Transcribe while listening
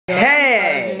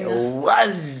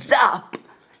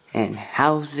And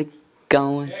how's it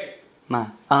going? Hey, My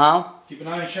keep an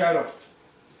eye on Shadow.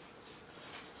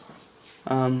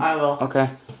 I will. Okay.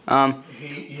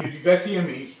 You guys see him?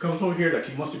 He comes over here like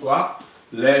he wants to go out.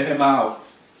 Let him out.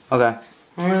 Okay.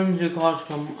 I'm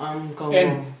going.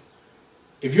 And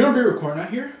if you're gonna be recording out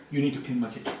here, you need to clean my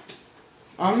kitchen.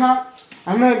 I'm not.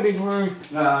 I'm gonna be going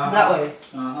that way.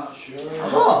 Sure.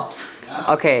 Oh.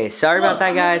 Okay, sorry about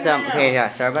that, guys. Okay, yeah,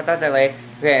 sorry about that delay.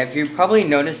 Okay, if you probably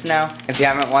noticed now, if you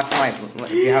haven't watched my,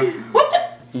 if you have, What the?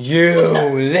 you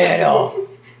little,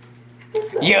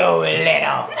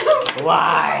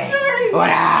 why?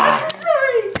 What?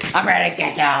 I'm ready to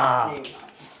get you.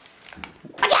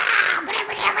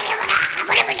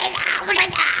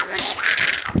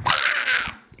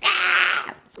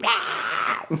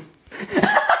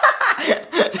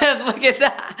 Look at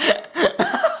that.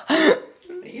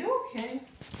 Are you okay?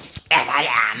 Yes, I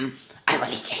am. I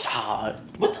will eat this all.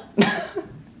 What the?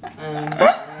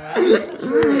 That's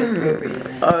really appropriate.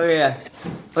 Oh yeah.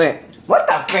 Wait. What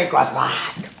the freak was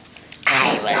that?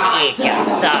 I will eat your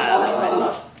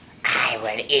soul. I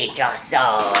will eat your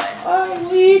soul. I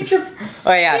need your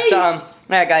Oh yeah. So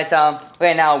yeah, guys.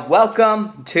 Okay, now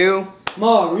welcome to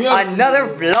Mario. another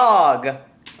vlog.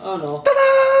 Oh no.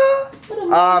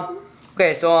 Ta-da!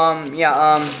 Okay, so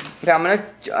yeah, okay, I'm gonna.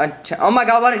 Oh my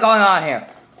God, what is going on here?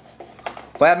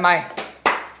 Where's my?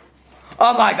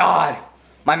 Oh my God,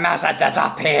 my mouse has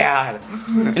disappeared.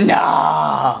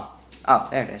 No. Oh,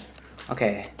 there it is.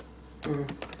 Okay.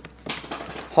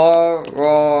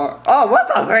 Horror. Oh, what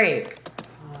the freak?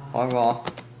 Horror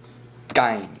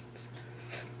games.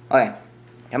 Okay,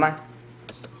 come on.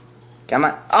 Come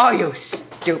on. Oh, you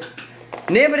stupid.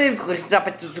 No!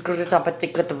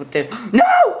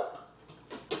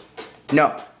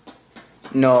 No.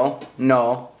 No.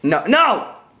 No. No.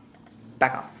 No!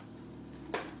 Back off.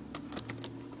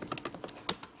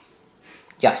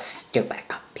 You stupid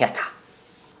computer.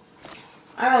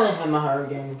 I only have my horror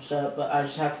game set up, but I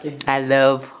just have to. I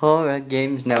love horror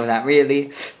games. No, not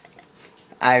really.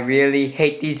 I really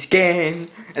hate these games.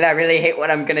 And I really hate what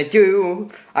I'm gonna do.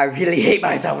 I really hate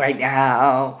myself right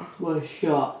now. What a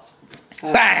shot.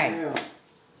 Bang!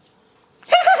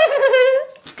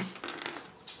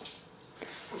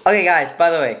 Okay, guys,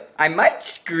 by the way, I might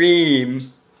scream.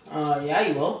 Yeah,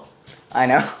 you will. I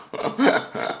know.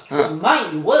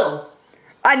 You will.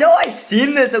 I know I've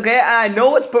seen this, okay? And I know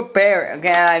what's prepared, okay?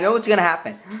 And I know what's gonna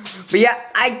happen. But yeah,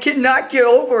 I cannot get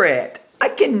over it. I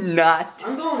cannot.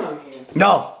 I'm going over here.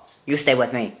 No, you stay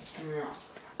with me. No.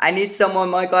 I need someone,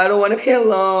 Michael. I don't want to be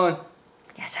alone.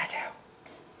 Yes, I do.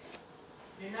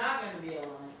 You're not gonna be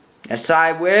alone. Yes,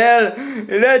 I will.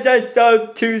 That's just so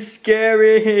too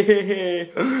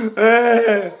scary.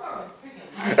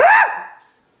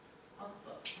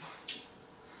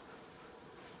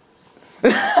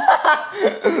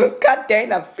 God dang,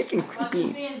 that's freaking Let me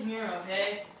creepy. be in here,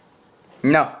 okay?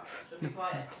 No. So be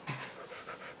quiet.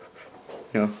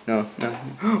 No, no, no.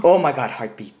 Oh my God,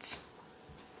 heartbeats.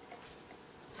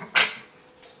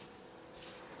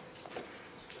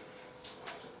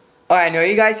 Oh, I know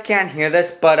you guys can't hear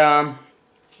this, but yeah,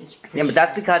 but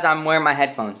that's because I'm wearing my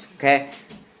headphones, okay?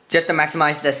 Just to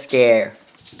maximize the scare.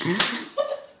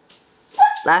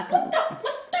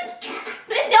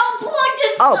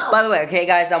 Oh, by the way, okay,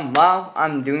 guys, while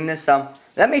I'm doing this,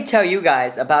 let me tell you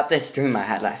guys about this dream I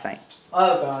had last night.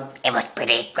 Oh god. It was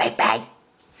pretty great, babe.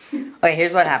 Okay,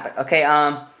 here's what happened. Okay,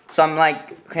 so I'm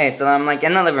like,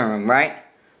 in the living room, right?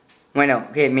 Wait, no,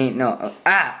 okay, no.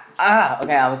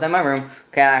 Okay, I was in my room.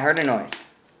 Okay, I heard a noise.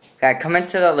 Okay, I come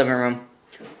into the living room.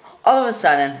 All of a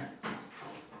sudden,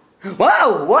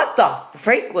 whoa, what the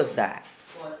freak was that?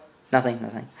 What?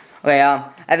 Nothing. Okay,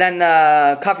 and then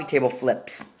the coffee table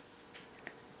flips.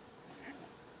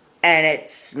 And it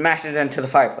smashes into the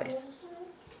fireplace.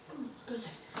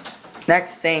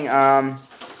 Next thing, a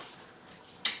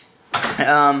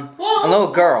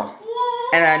little girl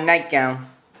in a nightgown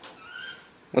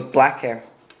with black hair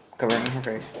covering her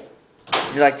face.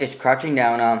 She's like just crouching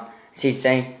down. She's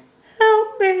saying,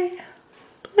 "Help me,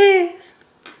 please,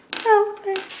 help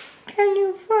me. Can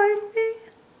you find me?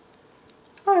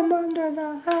 I'm under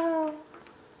the house."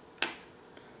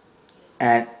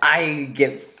 And I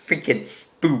get freaking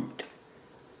spooked.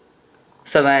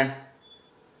 So then,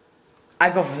 I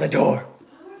go for the door.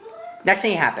 Next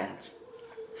thing happens.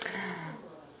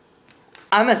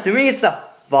 I'm assuming it's the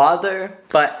father,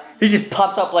 but he just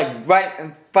pops up like right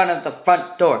in front of the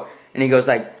front door. And he goes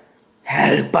like,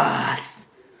 "Help us.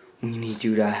 We need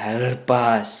you to help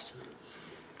us.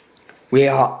 We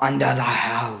are under the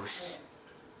house."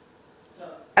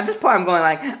 At this point I'm going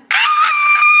like,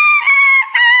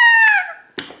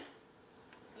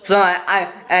 So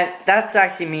and that's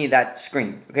actually me that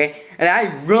screamed, okay? And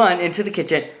I run into the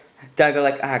kitchen. Then I go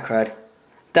like, ah, crud.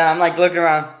 Then I'm like looking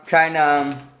around, trying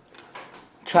to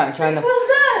trying to. What was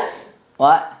that?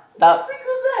 What? What That the freak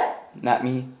was that? not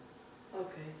me.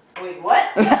 Okay. Wait, what?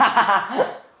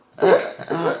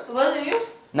 Was it you?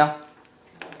 No.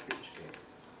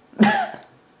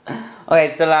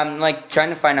 Okay, so I'm like trying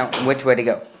to find out which way to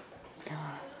go.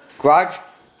 Garage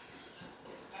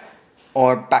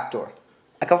or back door.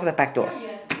 I go for the back door.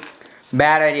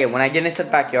 Bad idea. When I get into the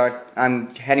backyard,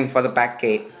 I'm heading for the back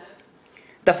gate.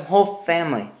 The whole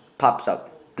family pops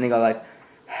up and they go like,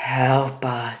 "Help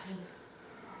us!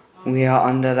 We are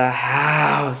under the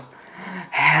house.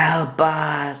 Help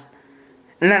us!"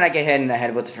 And then I get hit in the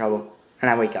head with the shovel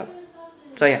and I wake up.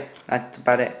 So yeah, that's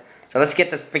about it. So let's get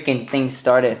this freaking thing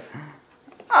started.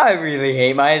 I really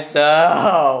hate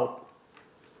myself.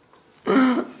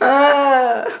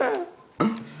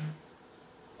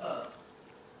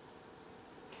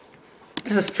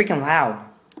 This is freaking loud.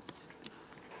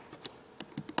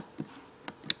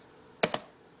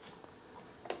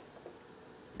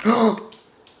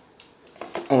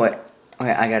 Oh wait,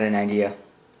 okay, I got an idea.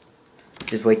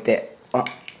 Just wait there. Oh,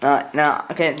 no,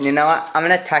 okay, you know what? I'm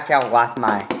gonna attack y'all with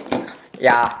my,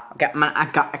 yeah. Okay,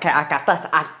 I got this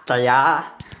idea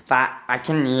that I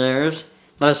can use.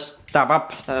 Let's stop a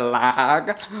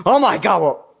plug. Oh my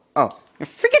god! Oh, your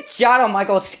freaking shadow,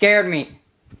 Michael, scared me.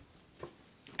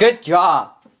 Good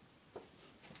job.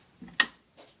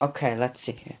 Okay, let's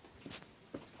see here.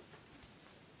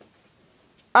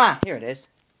 Ah, here it is.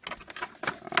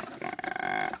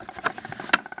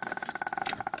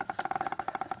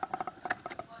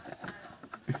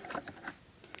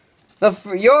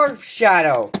 Your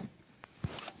shadow.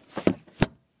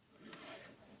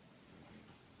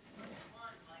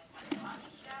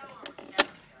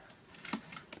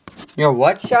 Your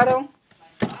what shadow?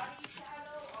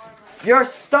 Your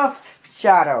stuffed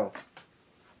shadow.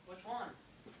 Which one?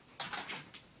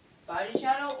 Body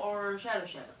shadow or shadow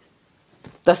shadow?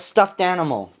 The stuffed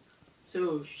animal.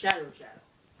 So, shadow shadow.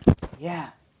 Yeah.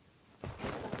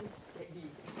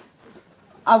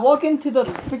 I walk into the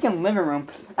freaking living room,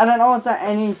 and then all of a sudden,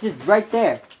 and he's just right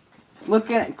there,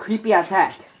 looking at creepy as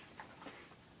heck.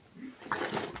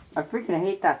 I freaking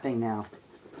hate that thing now.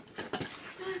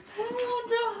 I want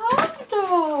the hot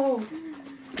dog.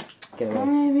 Get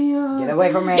away! Get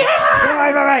away from me! Get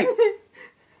away from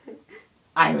me!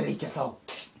 I really just so.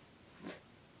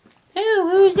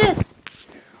 Who's this?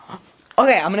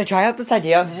 Okay, I'm gonna try out this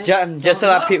idea just so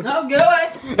that people. No, go away.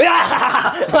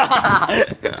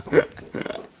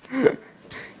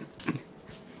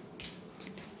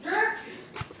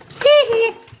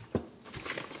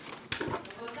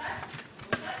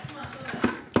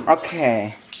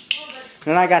 Okay.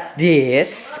 Then I got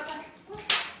this.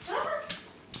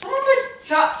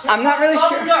 I'm not really sure.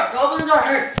 Open the door. Go open the door.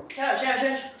 Hurry. Shut up. Shut up. Shut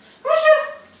up. Come on, shut up.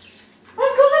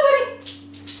 Let's go, buddy.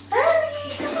 Hurry.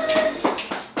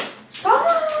 Come on.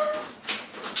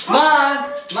 Come on.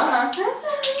 Come on. That's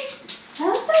right.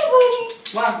 That's right, buddy.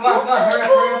 Come on.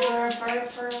 Hurry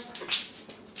up.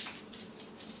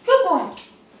 Good boy.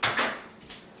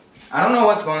 I don't know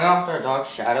what's going on with our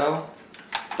dog's shadow,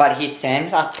 but he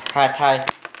seems pretty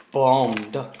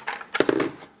bombed.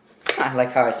 I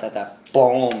like how I said that.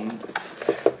 Bombed.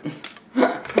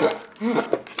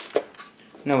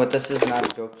 No, but this is not a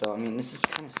joke though. I mean, this is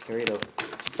kind of scary though.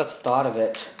 Just the thought of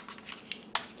it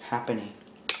happening.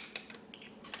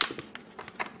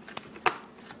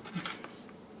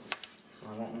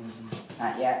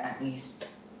 Not yet, at least.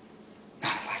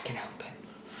 Not if I can help it.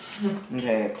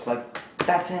 Okay, plug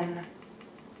that in.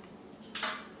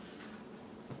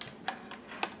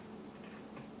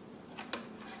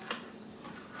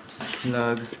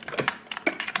 Plug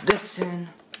this in.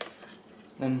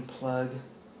 Then plug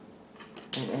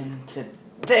it into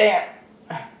there.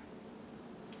 I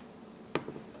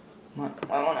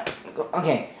wanna go.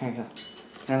 Okay, here we go.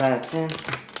 Now that's in.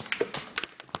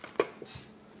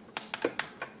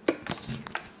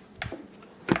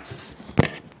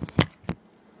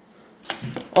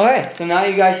 Okay, so now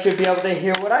you guys should be able to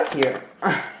hear what I hear.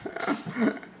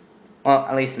 Well,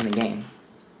 at least in the game.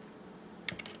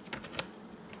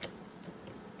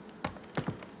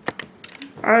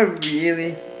 I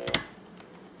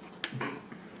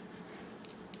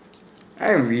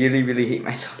really hate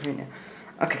myself right now.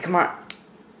 Okay, come on.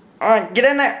 Alright, get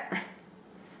in there.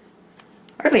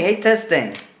 I really hate this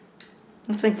thing.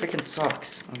 This thing freaking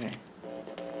sucks. Okay.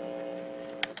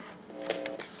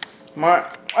 Come on.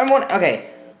 Okay.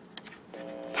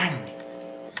 Finally.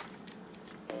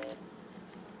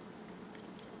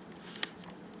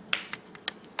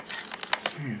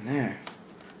 There.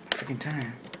 Freaking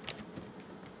time.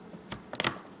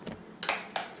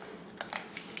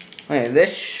 Wait,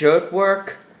 this should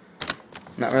work.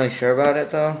 Not really sure about it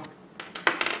though.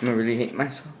 I'm gonna really hate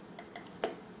myself.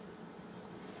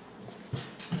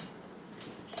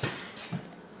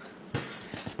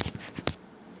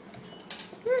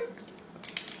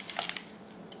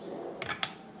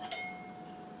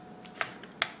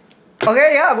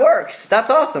 Okay, yeah, it works. That's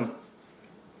awesome.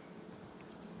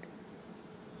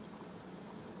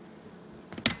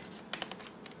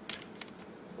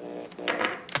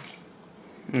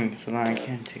 So now I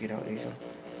can take it out easily.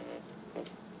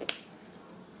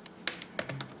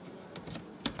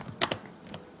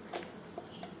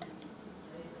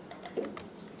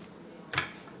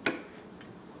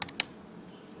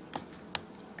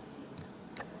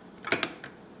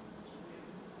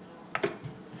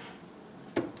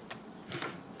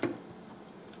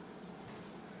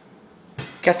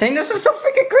 God dang, this is so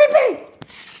freaking creepy!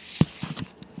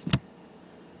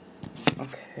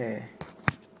 Okay.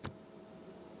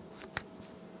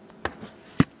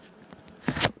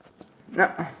 No.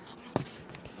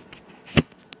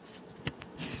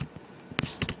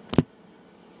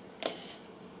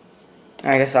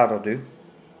 I guess that'll do.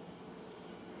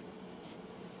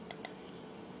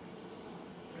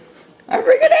 I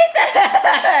freaking hate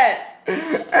this!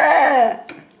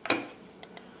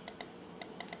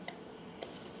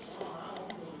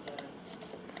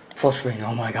 Full screen,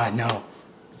 oh my god, no.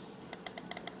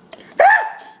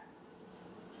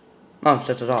 Mom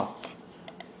sets it off.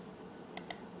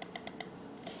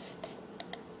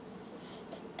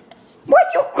 What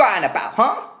you crying about,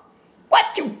 huh? What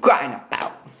you crying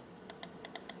about?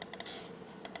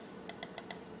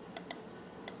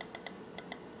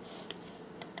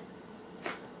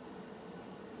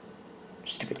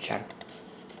 Stupid shadow.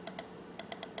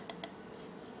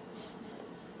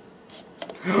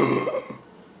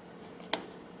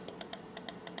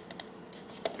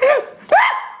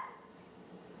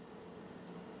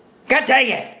 God dang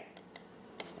it!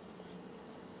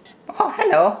 Oh,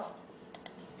 hello.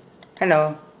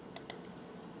 Hello.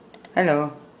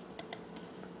 Hello.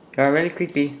 You're really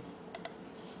creepy.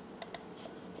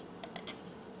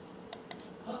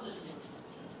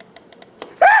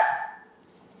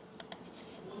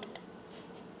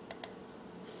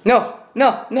 No,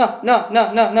 no, no, no,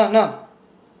 no, no, no, no.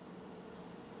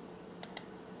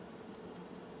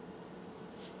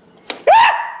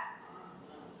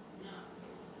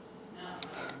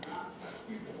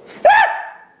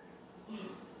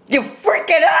 You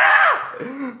freaking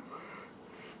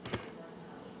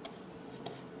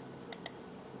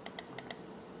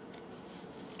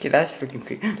Okay, that's freaking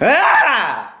creepy.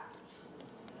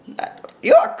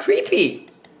 You are creepy.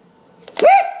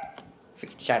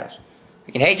 Freaking shadows.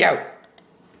 Freaking hate you.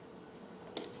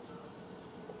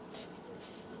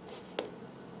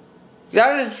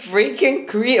 That is freaking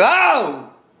creepy. Oh!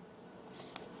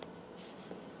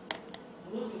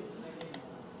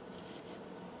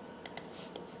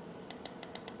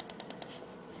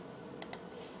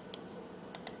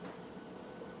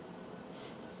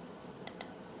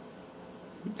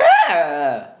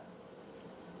 Ah!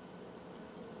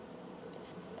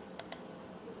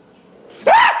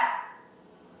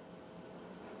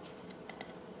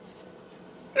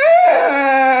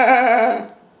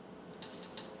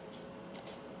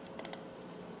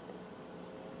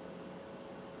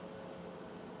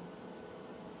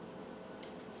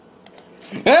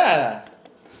 Ah!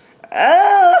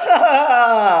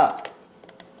 Ah!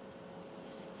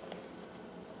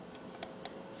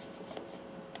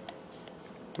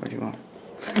 What do you want?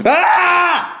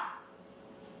 Ah!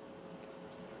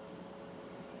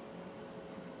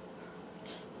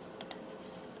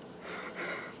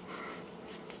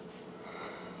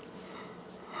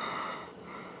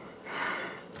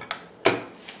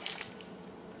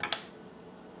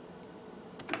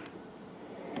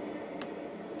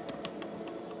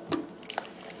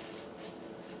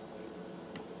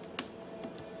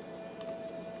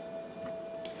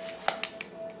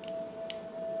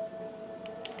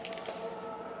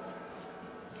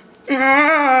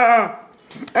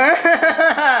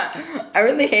 I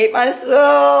really hate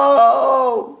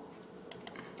myself.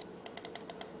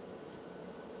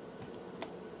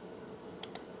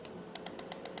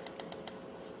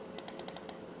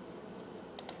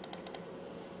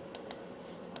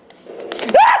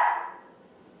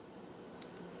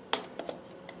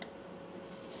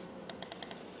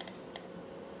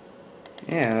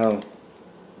 Ew.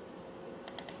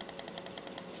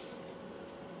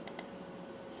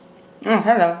 Oh,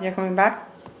 hello. You're coming back?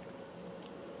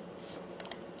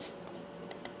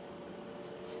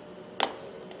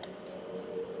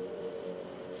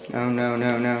 No, no,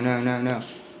 no, no, no, no, no.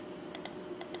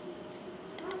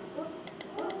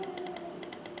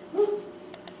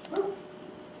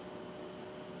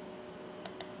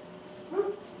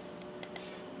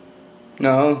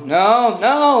 No, no,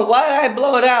 no! Why did I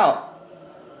blow it out?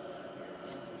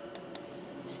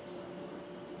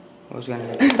 What was gonna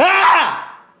happen?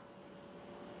 Ah!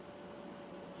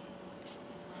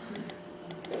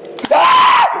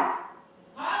 Ah!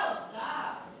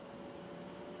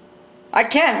 I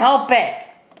can't help it!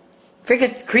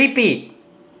 Freaking creepy!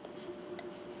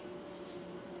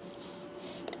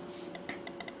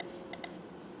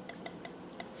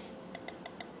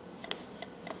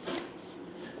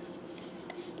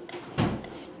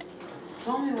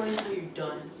 Tell me wait until you're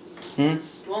done. Hmm?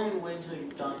 Tell me wait until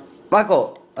you're done.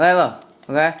 Michael, hey look,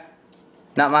 okay?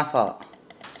 Not my fault.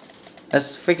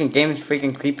 This freaking game is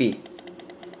freaking creepy.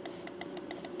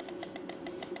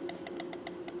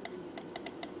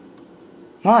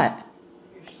 What?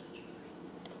 You're such a...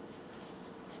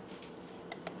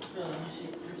 Oh, let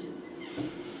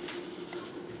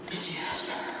me see.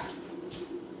 Yes.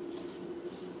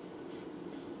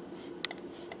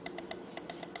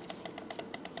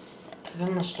 Click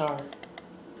on the star.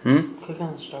 Hmm? Click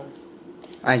on the star.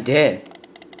 I did.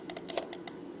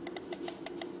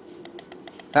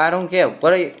 I don't get.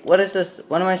 What is this?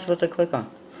 What am I supposed to click on?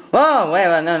 Whoa! Wait!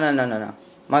 No!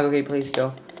 Michael, can you please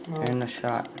go? No. You're in the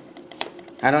shot.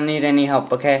 I don't need any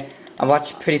help. Okay? I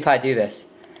watched PewDiePie do this.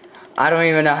 I don't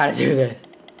even know how to do this.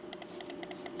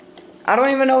 I don't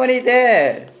even know what he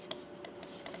did.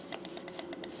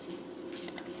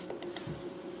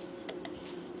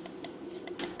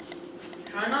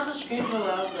 Try not to scream so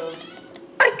loud though.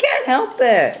 I can't help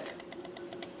it.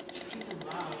 It's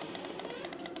freaking loud.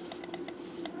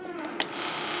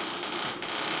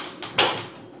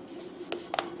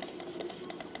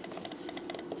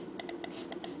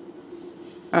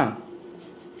 Oh.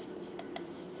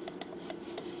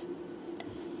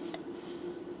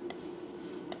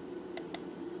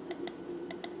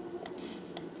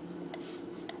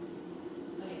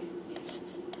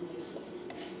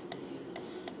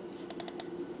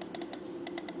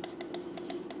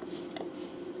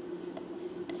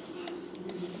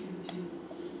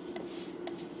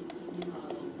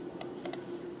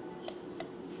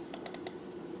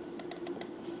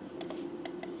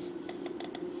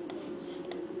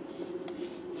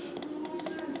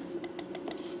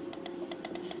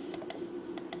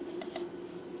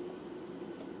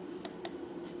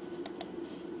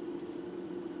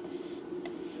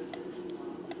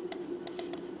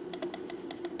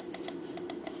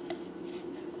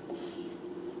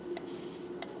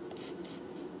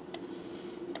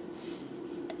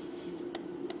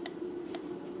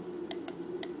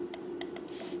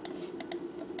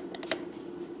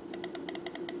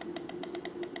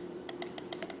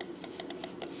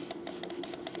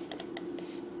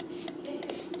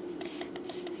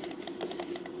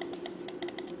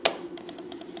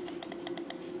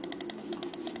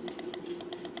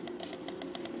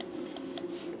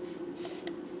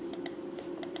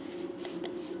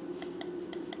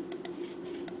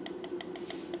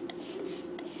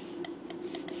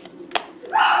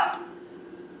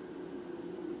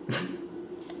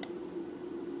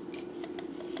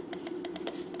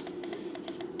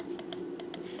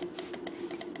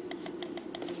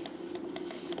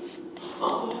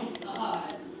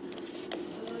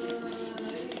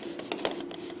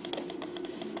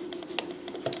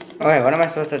 Okay, what am I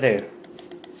supposed to do?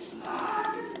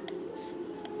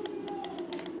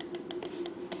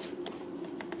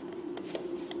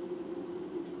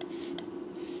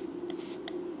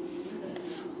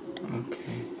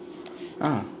 Okay.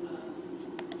 Oh.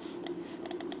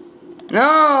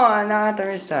 No, I now have to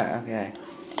restart. Okay.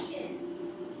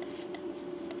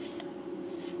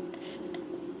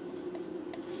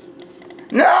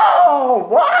 No!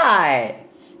 Why?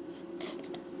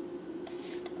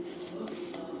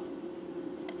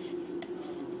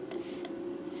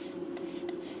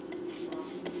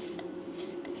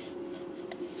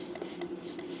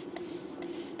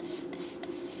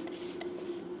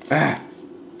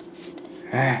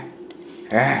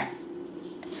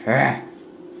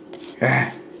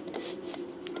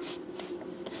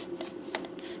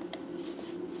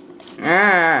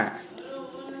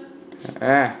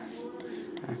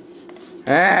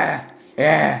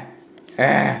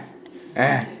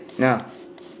 No.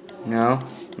 No.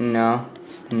 No.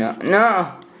 No.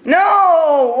 No.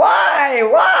 No! Why?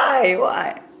 Why?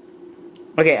 Why?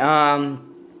 Okay, oh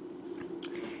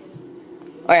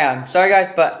yeah, I'm sorry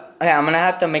guys, but okay, I'm gonna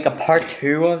have to make a part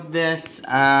 2 of this.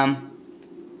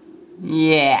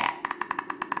 Yeah.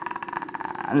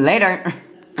 Later.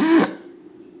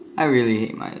 I really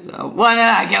hate myself. Why did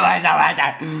I get myself like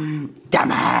that?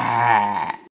 Damn it!